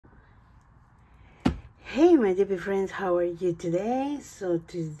Hey my dear friends, how are you today? So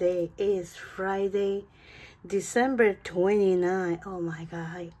today is Friday, December 29. Oh my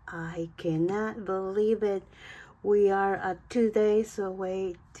god, I cannot believe it. We are 2 days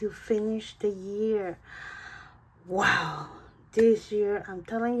away to finish the year. Wow, this year, I'm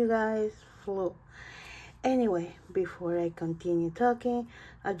telling you guys, flew. Anyway, before I continue talking,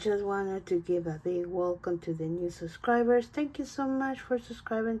 I just wanted to give a big welcome to the new subscribers. Thank you so much for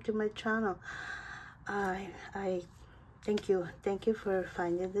subscribing to my channel. I thank you for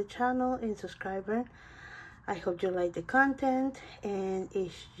finding the channel and subscribing. I hope you like the content, and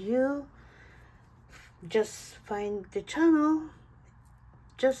if you just find the channel,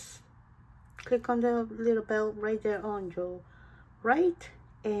 just click on the little bell right there on your right,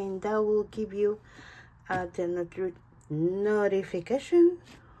 and that will give you the notification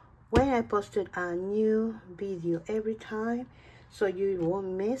when I posted a new video every time, so you won't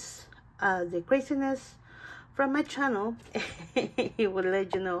miss the craziness from my channel. It will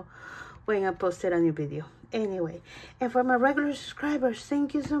let you know when I posted a new video. Anyway, and for my regular subscribers,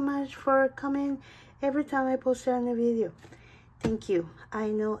 thank you so much for coming every time I post a new video. Thank you. I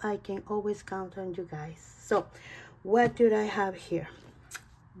know I can always count on you guys. So what do I have here?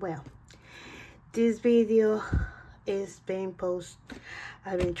 Well, this video is being posted.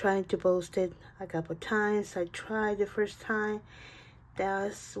 I've been trying to post it a couple times. I tried the first time.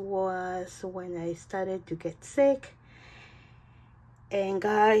 That was when I started to get sick. And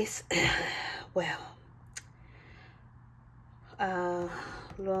guys, well,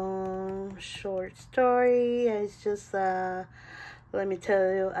 long short story. It's just let me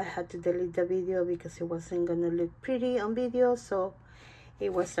tell you, I had to delete the video because it wasn't gonna look pretty on video. So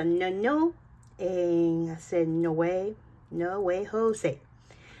it was a no, and I said no way, Jose.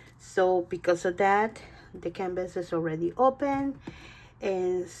 So because of that, the canvas is already open,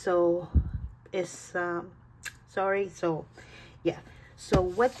 and so it's sorry. So yeah, so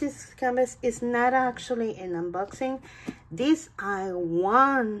what this canvas is not actually an unboxing. I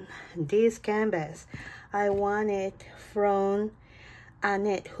won this canvas. I won it from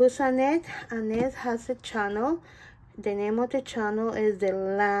Annette. Who's Annette? Annette has a channel. The name of the channel is The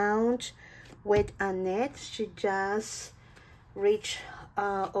Lounge with Annette. She just reached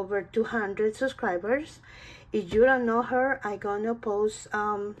over 200 subscribers. If you don't know her, I'm gonna post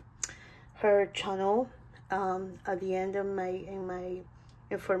her channel at the end of my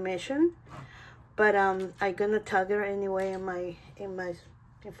information, but I'm gonna tag her anyway in my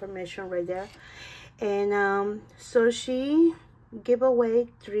information right there. And so she gave away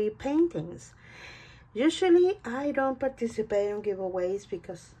 3 paintings. Usually I don't participate in giveaways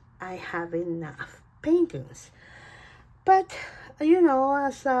because I have enough paintings, but you know,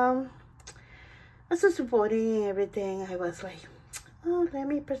 as a supporting everything, I was like, oh, let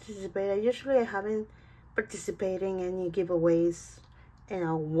me participate. I haven't participated in any giveaways in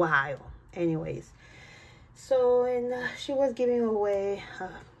a while anyways. So, and she was giving away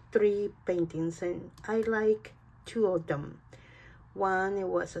 3 paintings, and I like 2 of them. One, it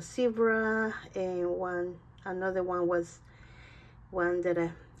was a zebra, and another one was one that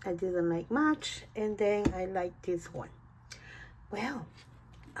I didn't like much, and then I like this one. Well,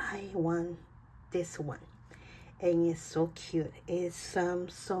 I won this one, and it's so cute. It's some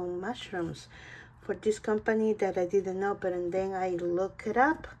mushrooms for this company that I didn't know, but and then I look it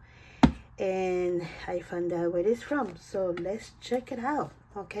up and I found out where it's from. So let's check it out,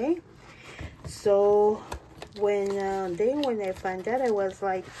 okay? So when I found out, I was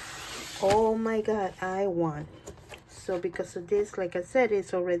like, oh my god, I won. So because of this, like I said,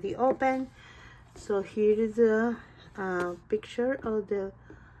 it's already open. So here is a picture of the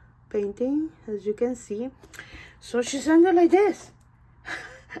painting, as you can see. So she sent it like this.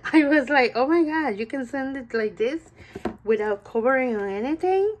 I was like, oh my god, you can send it like this without covering on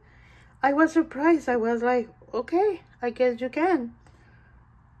anything. I was surprised. I was like, okay, I guess you can.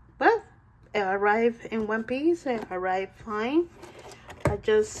 But it arrived in one piece. It arrived fine. I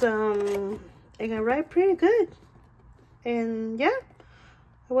just it arrived pretty good. And yeah,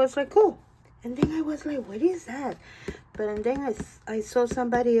 I was like, cool. And then I was like, what is that? But and then I saw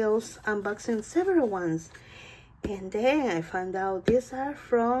somebody else unboxing several ones. And then I found out these are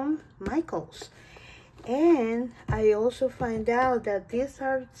from Michael's. And I also find out that these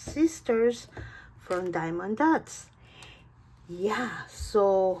are sisters from Diamond Dots. Yeah,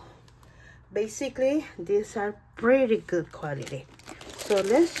 so basically these are pretty good quality. So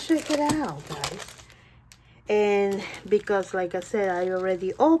let's check it out, guys. And because like I said, I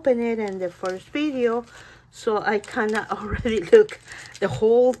already opened it in the first video, so I kind of already look the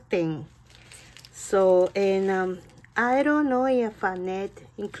whole thing. So, and I don't know if Annette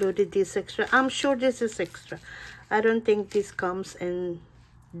included this extra. I'm sure this is extra. I don't think this comes in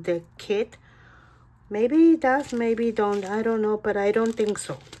the kit. Maybe it does, maybe it don't. I don't know, but I don't think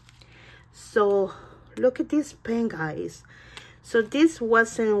so. So look at this pen, guys. So this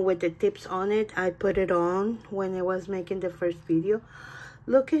wasn't with the tips on it. I put it on when I was making the first video.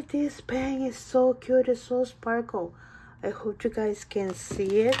 Look at this pen. It's so cute. It's so sparkle. I hope you guys can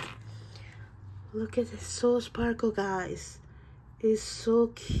see it. Look at it. So sparkle, guys. It's so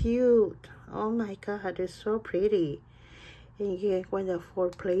cute. Oh my god, it's so pretty. And you get with a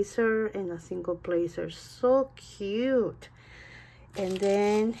 4-placer and a single placer. So cute. And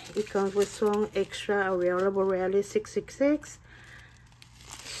then it comes with some extra Aureola Borealis 666.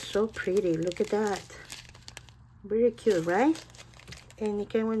 So pretty. Look at that. Very cute, right? And it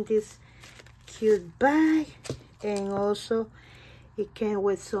came with this cute bag. And also it came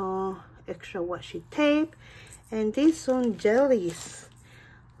with some extra washi tape. And these some jellies.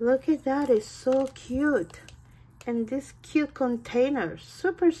 Look at that. It's so cute. And this cute container.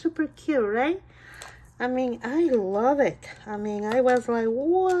 Super, super cute, right? I mean, I love it. I mean, I was like,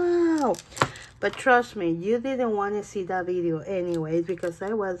 wow. But trust me, you didn't want to see that video anyways because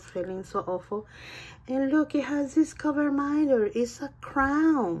I was feeling so awful. And look, it has this cover minder. It's a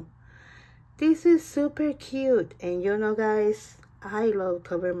crown. This is super cute. And you know, guys, I love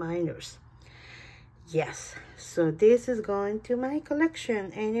cover minders. Yes. So this is going to my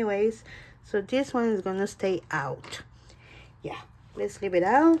collection anyways. So this one is going to stay out. Yeah. Let's leave it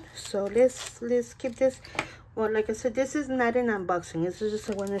out. So let's keep this. Well, like I said, this is not an unboxing. This is just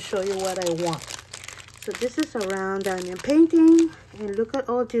I want to show you what I want. So this is a round diamond painting, and look at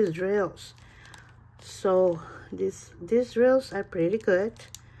all these drills. So these drills are pretty good.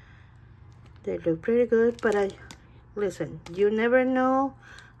 They look pretty good, but listen, you never know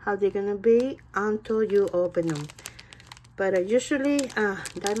how they're gonna be until you open them. But usually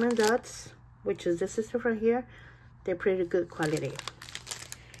diamond dots, which is this is from here, they're pretty good quality.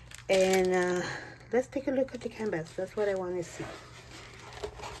 And let's take a look at the canvas. That's what I want to see.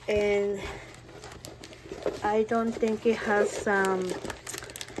 And I don't think it has a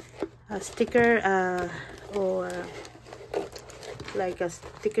sticker or like a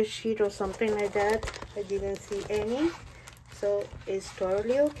sticker sheet or something like that. I didn't see any, so it's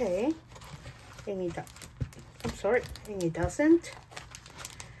totally okay. And it I'm sorry, and it doesn't.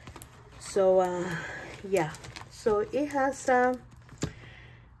 So yeah. So it has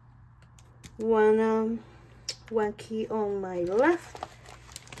one key on my left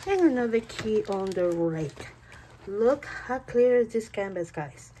and another key on the right. Look how clear is this canvas,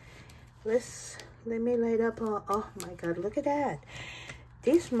 guys. Let me light up. Oh my god, look at that.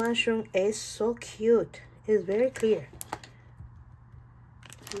 This mushroom is so cute. It's very clear.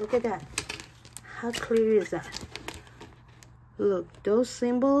 Look at that. How clear is that? Look, those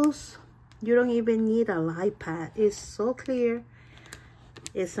symbols. You don't even need a light pad. It's so clear.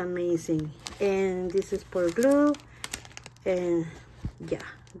 It's amazing. And this is pour glue. And yeah,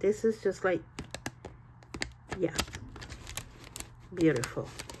 this is just like, yeah, beautiful.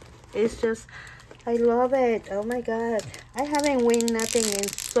 It's just, I love it. Oh my god. I haven't won nothing in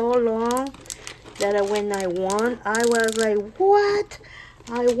so long that when I won, I was like, what?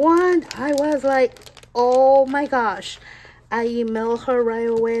 I won. I was like, oh my gosh. I emailed her right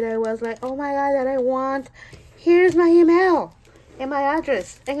away. I was like, oh my god, that I want. Here's my email and my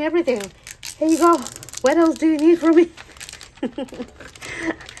address and everything. Here you go. What else do you need from me?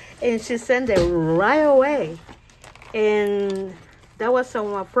 And she sent it right away. And that was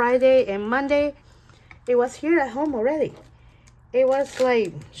on a Friday, and Monday it was here at home already. It was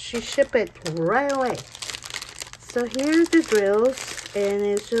like she shipped it right away. So here's the drills, and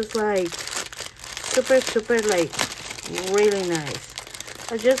it's just like super like really nice.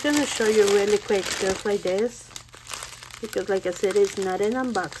 I'm just gonna show you really quick, just like this, because like I said, it's not an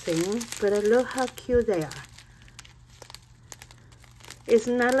unboxing, but look how cute they are. It's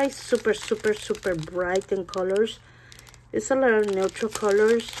not like super bright in colors. It's a lot of neutral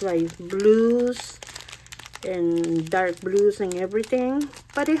colors like blues and dark blues and everything,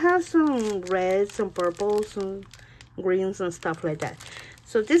 but it has some reds, some purples, some greens and stuff like that.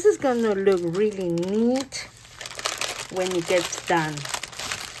 So this is gonna look really neat when it gets done.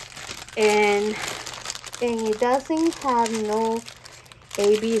 And it doesn't have no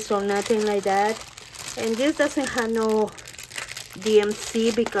ABs or nothing like that. And this doesn't have no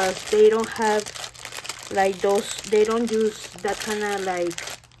DMC because they don't have like those, they don't use that kind of like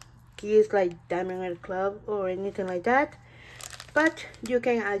keys like Diamond Red Club or anything like that. But you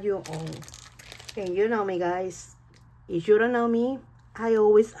can add your own. And you know me, guys. If you don't know me, I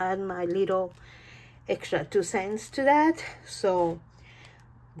always add my little extra 2 cents to that. So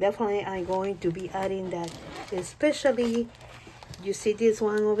definitely I'm going to be adding that, especially you see this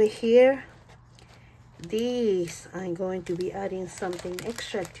one over here. These I'm going to be adding something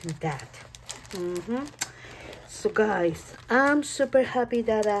extra to that. So guys, I'm super happy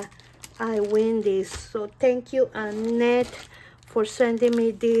that I win this. So thank you, Annette, for sending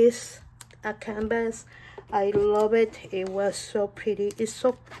me this canvas. I love it. It was so pretty. It's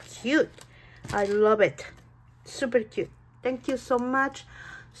so cute. I love it. Super cute. Thank you so much.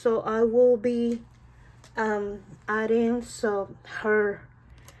 So I will be adding her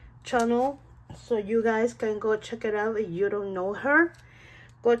channel, so you guys can go check it out. If you don't know her,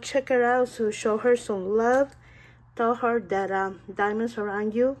 go check her out. So show her some love. Tell her that Diamonds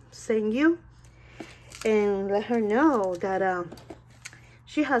Around You send you, and let her know that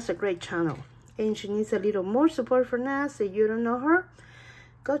she has a great channel and she needs a little more support from us. If you don't know her,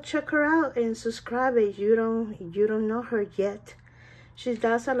 go check her out and subscribe if you don't know her yet. She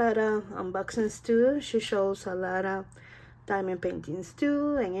does a lot of unboxings too. She shows a lot of diamond paintings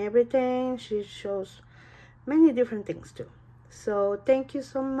too and everything. She shows many different things too. So thank you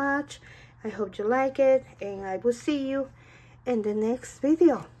so much. I hope you like it, and I will see you in the next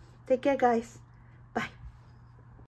video. Take care, guys.